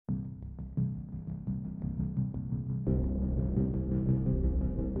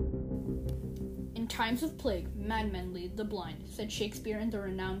times of plague, madmen lead the blind, said Shakespeare in the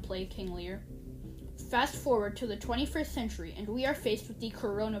renowned play King Lear. Fast forward to the 21st century, and we are faced with the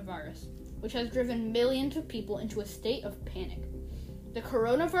coronavirus, which has driven millions of people into a state of panic. The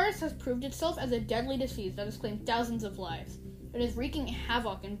coronavirus has proved itself as a deadly disease that has claimed thousands of lives. It is wreaking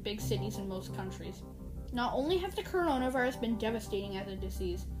havoc in big cities in most countries. Not only has the coronavirus been devastating as a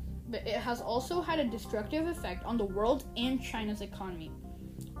disease, but it has also had a destructive effect on the world and China's economy.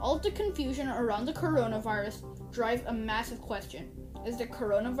 All of the confusion around the coronavirus drives a massive question. Is the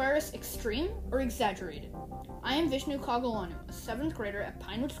coronavirus extreme or exaggerated? I am Vishnu Kagalanu, a 7th grader at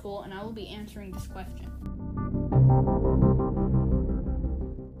Pinewood School, and I will be answering this question.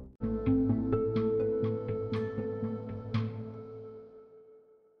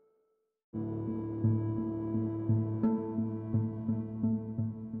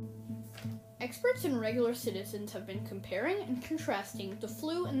 Experts and regular citizens have been comparing and contrasting the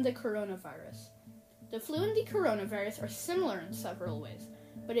flu and the coronavirus. The flu and the coronavirus are similar in several ways,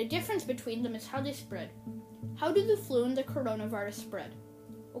 but a difference between them is how they spread. How do the flu and the coronavirus spread?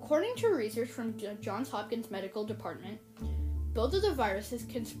 According to research from Johns Hopkins Medical Department, both of the viruses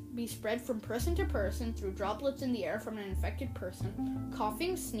can be spread from person to person through droplets in the air from an infected person,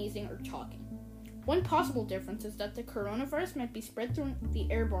 coughing, sneezing, or talking. One possible difference is that the coronavirus might be spread through the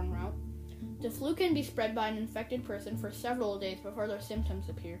airborne route. The flu can be spread by an infected person for several days before their symptoms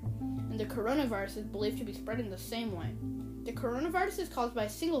appear, and the coronavirus is believed to be spread in the same way. The coronavirus is caused by a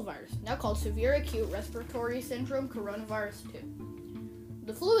single virus, now called Severe Acute Respiratory Syndrome Coronavirus 2.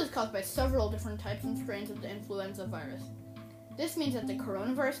 The flu is caused by several different types and strains of the influenza virus. This means that the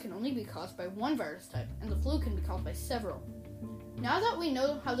coronavirus can only be caused by one virus type, and the flu can be caused by several. Now that we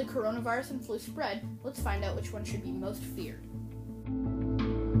know how the coronavirus and flu spread, let's find out which one should be most feared.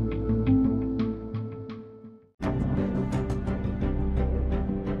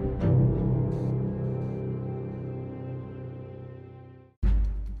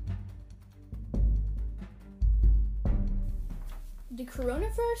 The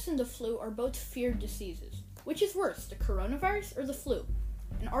coronavirus and the flu are both feared diseases. Which is worse, the coronavirus or the flu?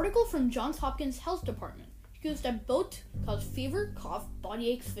 An article from Johns Hopkins Health Department shows that both cause fever, cough, body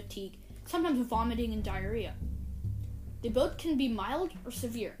aches, fatigue, sometimes vomiting and diarrhea. They both can be mild or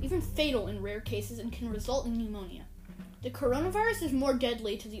severe, even fatal in rare cases, and can result in pneumonia. The coronavirus is more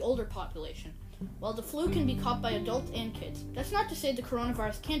deadly to the older population, while the flu can be caught by adults and kids. That's not to say the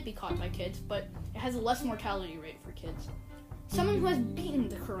coronavirus can't be caught by kids, but it has a less mortality rate for kids. Someone who has beaten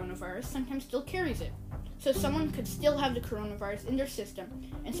the coronavirus sometimes still carries it, so someone could still have the coronavirus in their system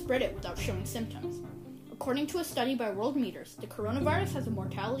and spread it without showing symptoms. According to a study by Worldometers, the coronavirus has a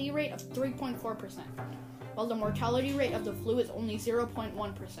mortality rate of 3.4%, while the mortality rate of the flu is only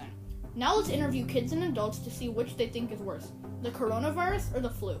 0.1%. Now let's interview kids and adults to see which they think is worse, the coronavirus or the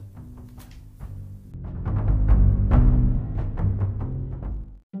flu.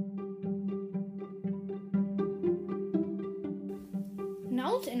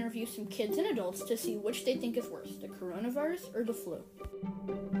 Now let's interview some kids and adults to see which they think is worse, the coronavirus or the flu.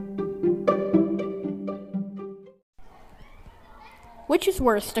 Which is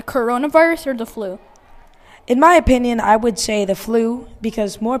worse, the coronavirus or the flu? In my opinion, I would say the flu,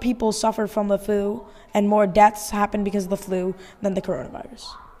 because more people suffer from the flu and more deaths happen because of the flu than the coronavirus.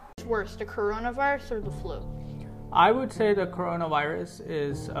 Which is worse, the coronavirus or the flu? I would say the coronavirus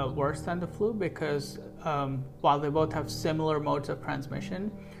is worse than the flu because while they both have similar modes of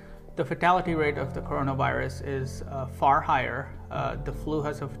transmission, the fatality rate of the coronavirus is far higher. The flu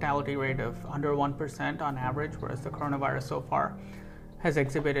has a fatality rate of under 1% on average, whereas the coronavirus so far has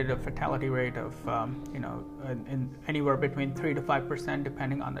exhibited a fatality rate of in anywhere between 3 to 5%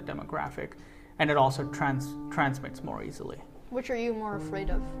 depending on the demographic, and it also transmits more easily. Which are you more afraid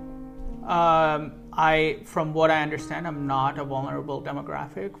of? From what I understand, I'm not a vulnerable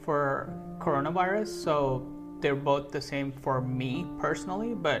demographic for coronavirus, so they're both the same for me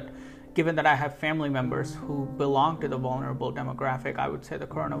personally, but given that I have family members who belong to the vulnerable demographic, I would say the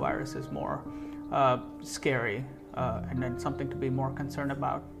coronavirus is more scary and then something to be more concerned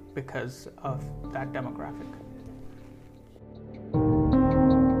about because of that demographic.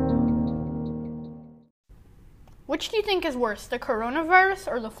 Which do you think is worse, the coronavirus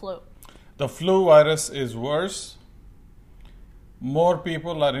or the flu? The flu virus is worse. More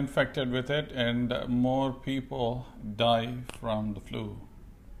people are infected with it and more people die from the flu.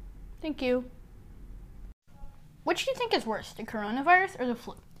 Thank you. Which do you think is worse, the coronavirus or the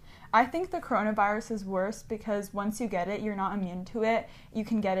flu? I think the coronavirus is worse because once you get it, you're not immune to it. You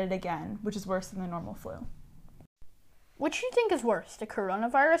can get it again, which is worse than the normal flu. Which do you think is worse, the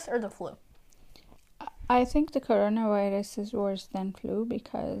coronavirus or the flu? I think the coronavirus is worse than flu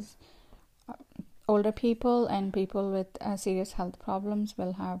because older people and people with serious health problems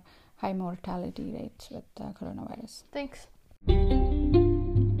will have high mortality rates with coronavirus. Thanks.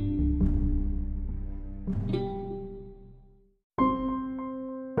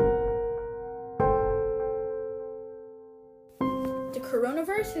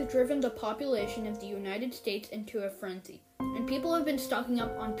 Coronavirus has driven the population of the United States into a frenzy, and people have been stocking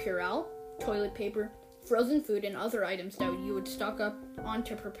up on Purell, toilet paper, frozen food, and other items that you would stock up on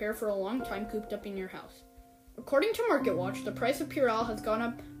to prepare for a long time cooped up in your house. According to MarketWatch, the price of Purell has gone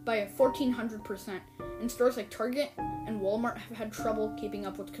up by 1,400%, and stores like Target and Walmart have had trouble keeping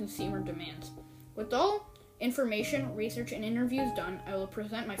up with consumer demands. With all information, research, and interviews done, I will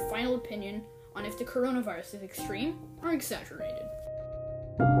present my final opinion on if the coronavirus is extreme or exaggerated.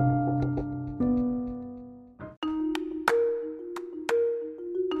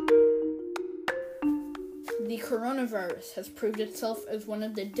 The coronavirus has proved itself as one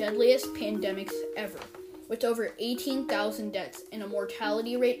of the deadliest pandemics ever, with over 18,000 deaths and a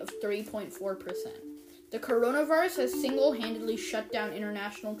mortality rate of 3.4%. The coronavirus has single-handedly shut down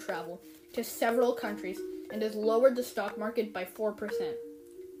international travel to several countries and has lowered the stock market by 4%.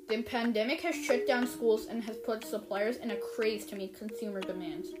 The pandemic has shut down schools and has put suppliers in a craze to meet consumer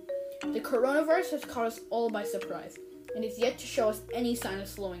demands. The coronavirus has caught us all by surprise and is yet to show us any sign of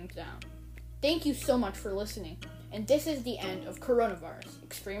slowing down. Thank you so much for listening, and this is the end of Coronavirus,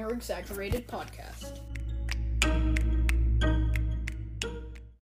 Extreme or Exaggerated Podcast.